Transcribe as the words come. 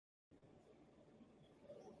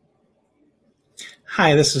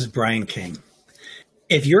Hi, this is Brian King.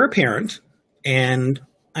 If you're a parent, and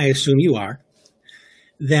I assume you are,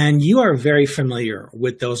 then you are very familiar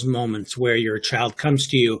with those moments where your child comes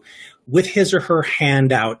to you with his or her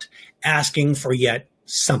hand out asking for yet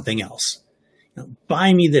something else.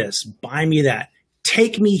 Buy me this, buy me that,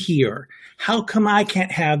 take me here. How come I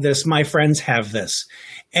can't have this? My friends have this.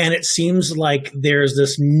 And it seems like there's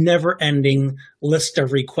this never-ending list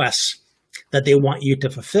of requests that they want you to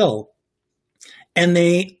fulfill. And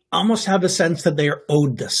they almost have a sense that they are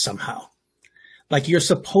owed this somehow. Like you're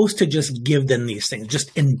supposed to just give them these things,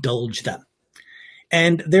 just indulge them.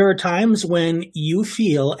 And there are times when you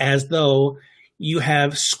feel as though you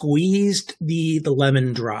have squeezed the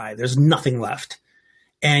lemon dry. There's nothing left.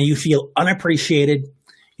 And you feel unappreciated.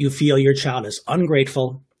 You feel your child is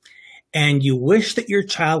ungrateful. And you wish that your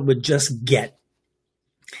child would just get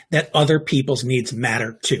that other people's needs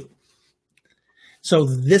matter too. So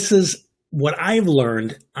this is what I've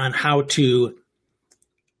learned on how to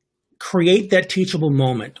create that teachable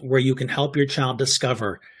moment where you can help your child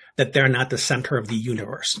discover that they're not the center of the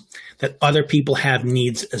universe, that other people have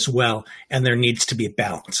needs as well, and there needs to be a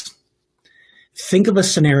balance. Think of a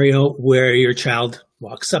scenario where your child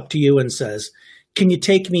walks up to you and says, "Can you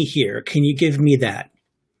take me here? Can you give me that?"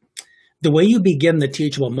 The way you begin the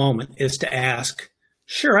teachable moment is to ask,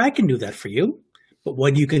 "Sure, I can do that for you, but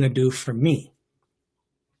what are you going to do for me?"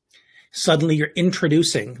 Suddenly you're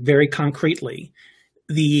introducing very concretely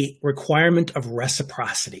the requirement of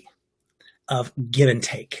reciprocity, of give and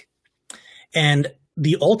take. And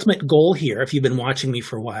the ultimate goal here, if you've been watching me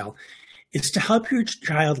for a while, is to help your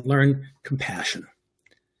child learn compassion.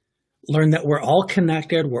 Learn that we're all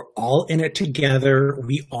connected, we're all in it together,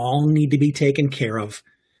 we all need to be taken care of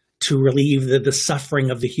to relieve the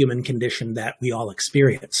suffering of the human condition that we all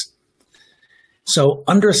experience. So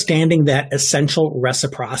understanding that essential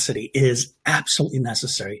reciprocity is absolutely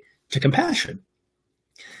necessary to compassion.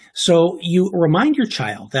 So you remind your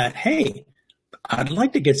child that, hey, I'd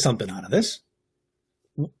like to get something out of this.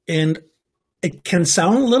 And it can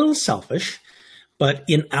sound a little selfish, but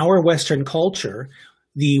in our Western culture,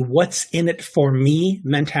 the what's in it for me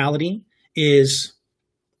mentality is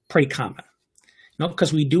pretty common.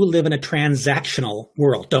 Because we do live in a transactional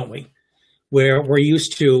world, don't we? Where we're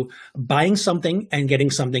used to buying something and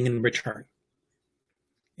getting something in return.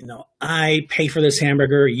 I pay for this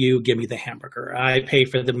hamburger, you give me the hamburger. I pay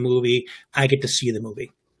for the movie, I get to see the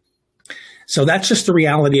movie. So that's just the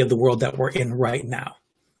reality of the world that we're in right now.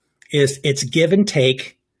 It's give and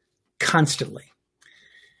take constantly.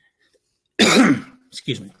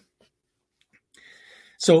 Excuse me.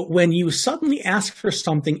 So when you suddenly ask for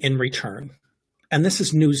something in return, and this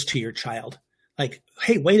is news to your child, like,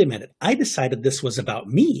 hey, wait a minute, I decided this was about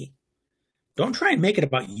me. Don't try and make it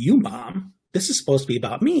about you, Mom. This is supposed to be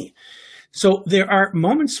about me. So there are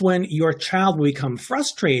moments when your child will become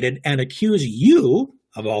frustrated and accuse you,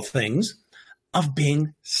 of all things, of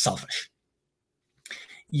being selfish.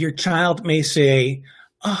 Your child may say,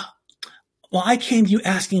 "Oh, well, I came to you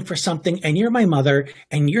asking for something, and you're my mother,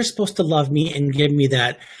 and you're supposed to love me and give me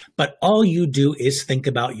that, but all you do is think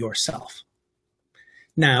about yourself."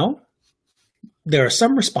 Now, there are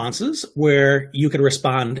some responses where you could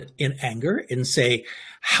respond in anger and say,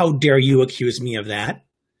 "How dare you accuse me of that?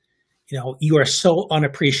 You are so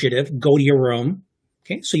unappreciative. Go to your room."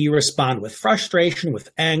 Okay, so you respond with frustration, with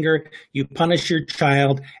anger, you punish your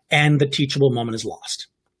child, and the teachable moment is lost.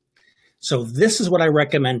 So this is what I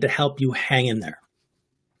recommend to help you hang in there.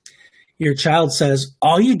 Your child says,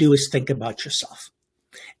 all you do is think about yourself.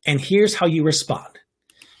 And here's how you respond.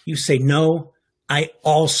 You say, "No, I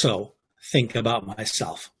also think about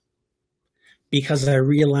myself, because I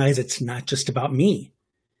realize it's not just about me.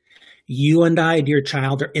 You and I, dear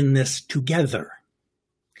child, are in this together.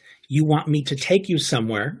 You want me to take you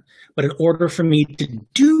somewhere, but in order for me to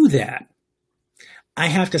do that, I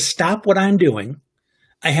have to stop what I'm doing.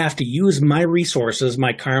 I have to use my resources,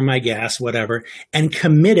 my car, my gas, whatever, and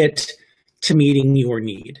commit it to meeting your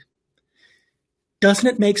need." Doesn't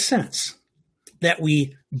it make sense that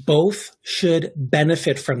we both should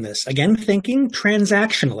benefit from this? Again, thinking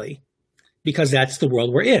transactionally, because that's the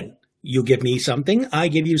world we're in. You give me something, I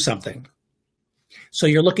give you something. So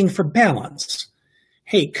you're looking for balance.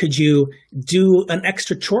 Hey, could you do an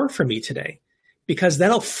extra chore for me today? Because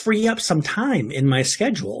that'll free up some time in my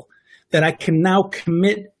schedule that I can now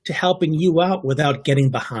commit to helping you out without getting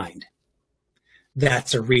behind.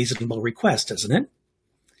 That's a reasonable request, isn't it?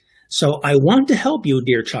 So I want to help you,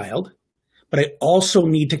 dear child, but I also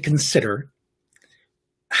need to consider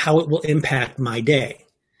how it will impact my day.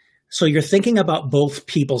 So you're thinking about both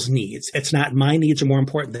people's needs. It's not my needs are more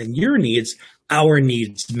important than your needs. Our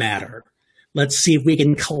needs matter. Let's see if we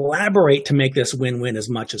can collaborate to make this win-win as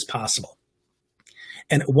much as possible.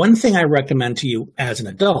 And one thing I recommend to you as an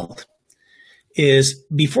adult is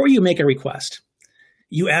before you make a request,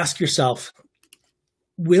 you ask yourself,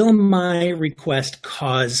 will my request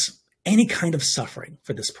cause any kind of suffering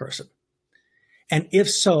for this person? And if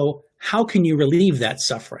so, how can you relieve that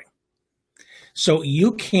suffering? So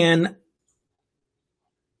you can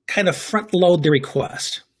kind of front load the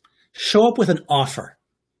request. Show up with an offer.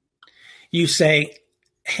 You say,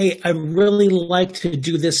 hey, I'd really like to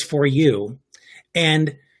do this for you.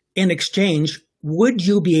 And in exchange, would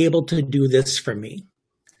you be able to do this for me?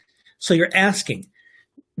 So you're asking,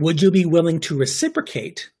 would you be willing to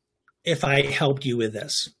reciprocate if I helped you with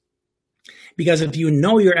this? Because if you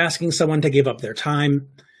know you're asking someone to give up their time,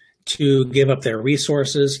 to give up their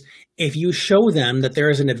resources, if you show them that there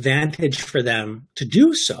is an advantage for them to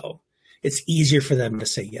do so, it's easier for them to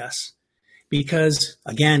say yes. Because,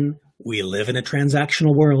 again, we live in a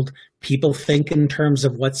transactional world. People think in terms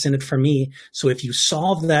of what's in it for me. So if you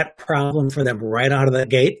solve that problem for them right out of the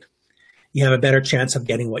gate, you have a better chance of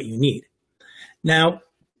getting what you need. Now,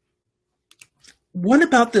 what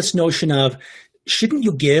about this notion of shouldn't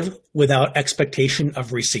you give without expectation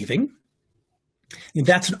of receiving?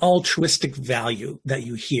 That's an altruistic value that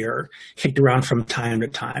you hear kicked around from time to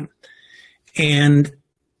time. And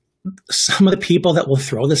some of the people that will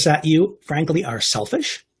throw this at you, frankly, are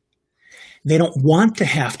selfish. They don't want to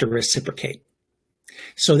have to reciprocate.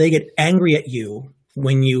 So they get angry at you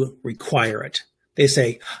when you require it. They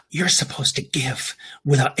say, you're supposed to give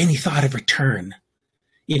without any thought of return.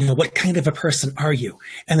 What kind of a person are you?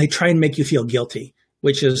 And they try and make you feel guilty,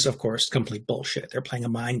 which is, of course, complete bullshit. They're playing a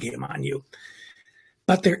mind game on you.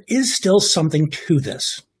 But there is still something to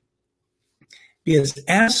this. Because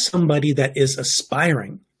as somebody that is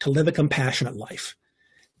aspiring to live a compassionate life,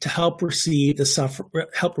 to help relieve the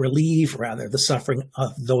suffering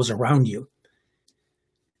of those around you,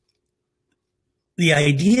 the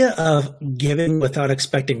idea of giving without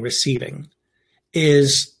expecting receiving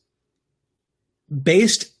is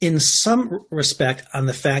based in some respect on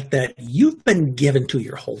the fact that you've been given to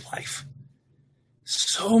your whole life.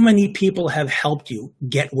 So many people have helped you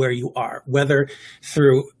get where you are, whether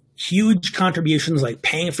through huge contributions like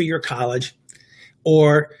paying for your college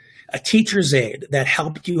or a teacher's aide that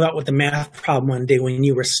helped you out with the math problem one day when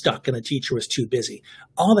you were stuck and the teacher was too busy.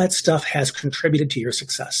 All that stuff has contributed to your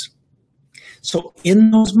success. So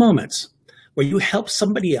in those moments where you help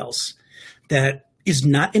somebody else that is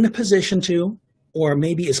not in a position to, or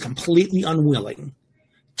maybe is completely unwilling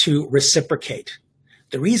to reciprocate,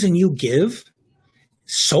 the reason you give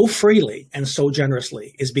so freely and so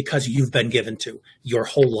generously is because you've been given to your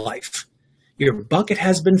whole life. Your bucket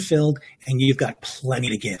has been filled and you've got plenty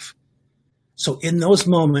to give. So in those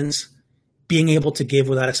moments, being able to give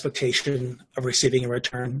without expectation of receiving in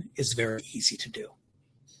return is very easy to do.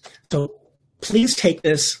 So please take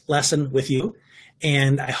this lesson with you,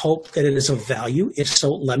 and I hope that it is of value. If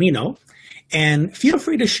so, let me know. And feel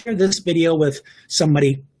free to share this video with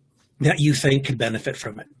somebody that you think could benefit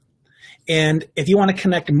from it. And if you want to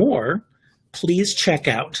connect more, please check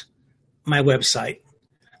out my website,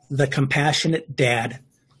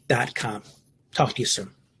 thecompassionatedad.com. Talk to you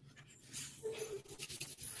soon.